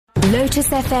Lotus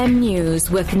FM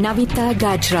News with NAVITHA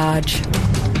GAJRAJ.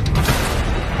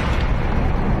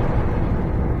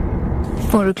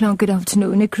 4 o'clock, good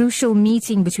afternoon. A crucial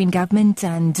meeting between government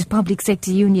and public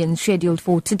sector unions scheduled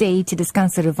for today to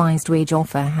discuss a revised wage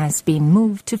offer has been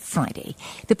moved to Friday.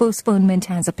 The postponement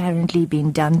has apparently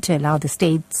been done to allow the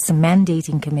state's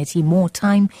mandating committee more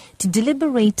time to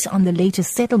deliberate on the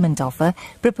latest settlement offer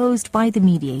proposed by the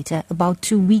mediator about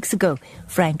 2 weeks ago.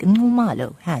 Frank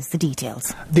Nxumalo has the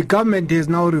details. The government has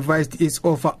now revised its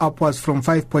offer upwards from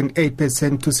 5.8%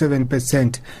 to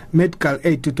 7%, medical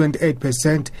aid to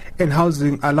 28%, and housing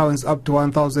allowance up to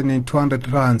 1,200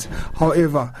 rands.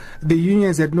 However, the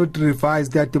unions had not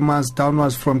revised their demands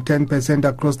downwards from 10%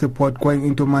 across the board going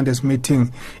into Monday's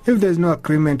meeting. If there is no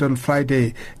agreement on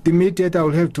Friday, the mediator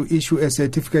will have to issue a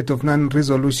certificate of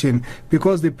non-resolution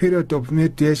because the period of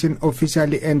mediation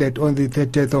officially ended on the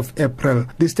 30th of April.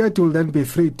 The state will then be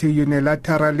free to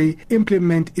unilaterally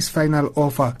implement its final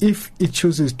offer if it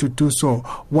chooses to do so,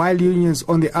 while unions,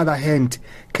 on the other hand,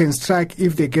 can strike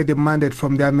if they get a mandate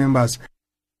from their members.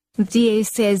 The DA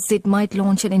says it might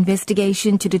launch an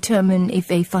investigation to determine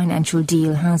if a financial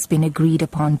deal has been agreed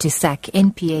upon to sack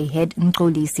NPA Head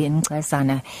Mxolisi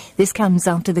Nxasana. This comes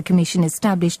after the commission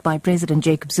established by President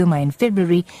Jacob Zuma in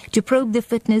February to probe the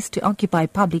fitness to occupy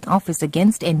public office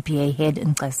against NPA Head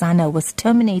Nxasana was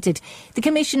terminated. The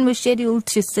commission was scheduled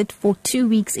to sit for 2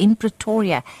 weeks in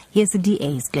Pretoria. Here's the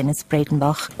DA's Glenys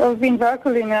Breitenbach. We've been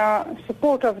vocal in our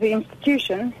support of the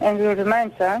institution and will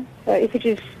remain so. If it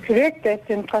is correct that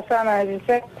Nxasana has in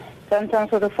fact done some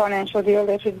sort of financial deal,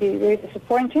 that would be very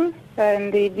disappointing,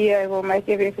 and the DA will make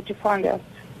every effort to find out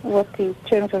what the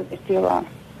terms of this deal are.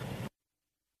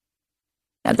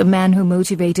 Now, the man who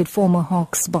motivated former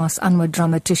Hawks boss Anwar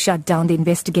Drummond to shut down the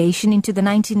investigation into the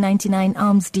 1999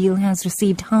 arms deal has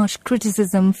received harsh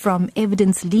criticism from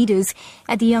evidence leaders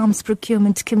at the Arms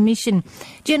Procurement Commission.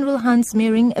 General Hans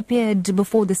Mering appeared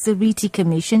before the Sariti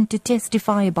Commission to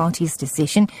testify about his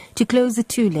decision to close the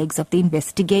 2 legs of the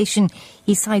investigation.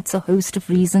 He cites a host of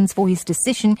reasons for his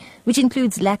decision, which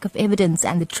includes lack of evidence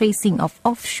and the tracing of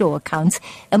offshore accounts,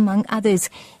 among others.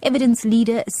 Evidence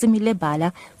leader Simile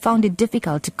Bala found it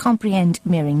difficult to comprehend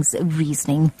Mering's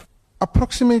reasoning.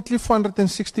 Approximately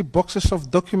 460 boxes of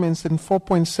documents and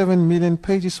 4.7 million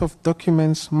pages of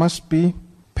documents must be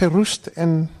perused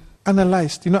and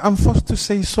analyzed. I'm forced to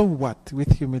say, so what,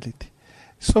 with humility?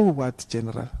 So what,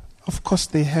 General? Of course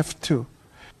they have to.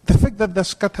 The fact that they're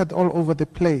scattered all over the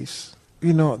place,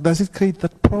 does it create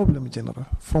that problem, General?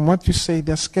 From what you say,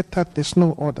 they're scattered, there's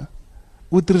no order.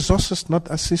 Would resources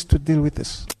not assist to deal with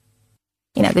this?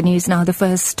 In other news now, the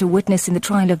first witness in the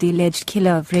trial of the alleged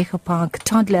killer of Reiger Park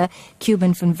toddler,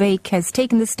 Cuburne van Wyk, has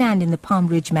taken the stand in the Palm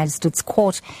Ridge Magistrates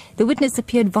Court. The witness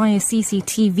appeared via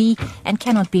CCTV and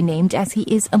cannot be named as he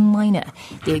is a minor.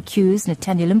 The accused,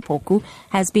 Nathaniel Mpoku,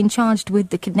 has been charged with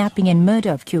the kidnapping and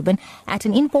murder of Cuburne at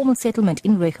an informal settlement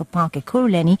in Reiger Park,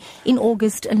 Ekurhuleni, in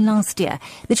August last year.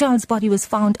 The child's body was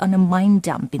found on a mine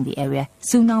dump in the area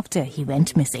soon after he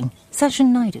went missing.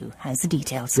 Sachin Naidu has the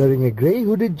details. Wearing a grey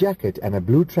hooded jacket and a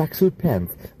blue tracksuit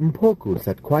pants, Mpoku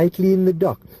sat quietly in the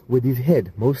dock with his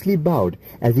head mostly bowed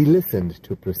as he listened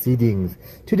to proceedings.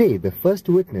 Today, the first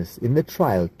witness in the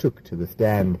trial took to the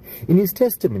stand. In his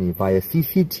testimony via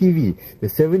CCTV, the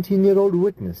 17-year-old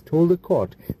witness told the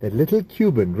court that little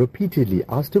Cuburne repeatedly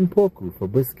asked Mpoku for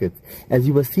biscuits as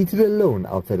he was seated alone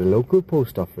outside a local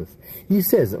post office. He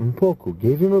says Mpoku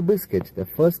gave him a biscuit the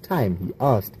first time he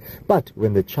asked, but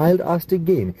when the child asked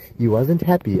again, he wasn't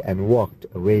happy and walked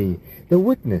away. The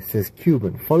witness says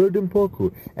Cuburne followed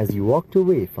Mpoku as he walked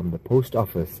away from the post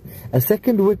office. A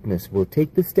second witness will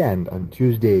take the stand on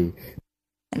Tuesday.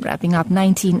 And wrapping up,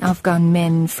 19 Afghan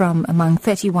men from among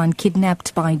 31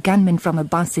 kidnapped by gunmen from a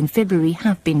bus in February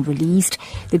have been released.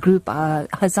 The group are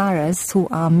Hazaras, who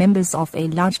are members of a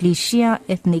largely Shia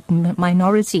ethnic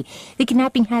minority. The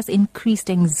kidnapping has increased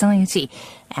anxiety,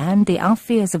 and there are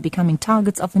fears of becoming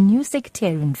targets of a new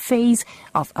sectarian phase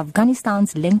of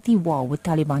Afghanistan's lengthy war with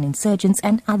Taliban insurgents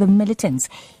and other militants.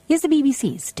 Here's the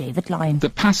BBC's David Lyon. The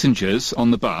passengers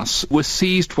on the bus were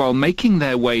seized while making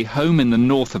their way home in the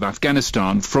north of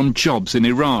Afghanistan from jobs in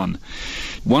Iran.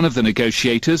 One of the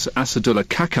negotiators, Asadullah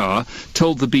Kakar,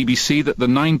 told the BBC that the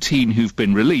 19 who've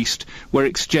been released were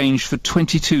exchanged for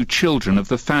 22 children of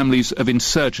the families of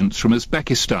insurgents from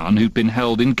Uzbekistan who'd been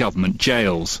held in government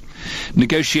jails.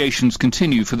 Negotiations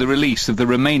continue for the release of the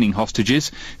remaining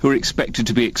hostages, who are expected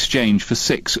to be exchanged for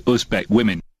 6 Uzbek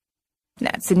women.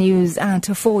 That's the news at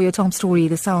 4. Your top story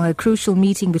this hour. A crucial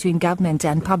meeting between government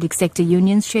and public sector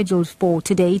unions scheduled for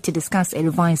today to discuss a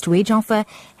revised wage offer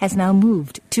has now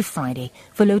moved to Friday.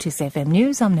 For Lotus FM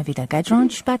News, I'm NAVITHA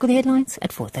GAJRAJ, back with the headlines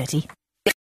at 4:30.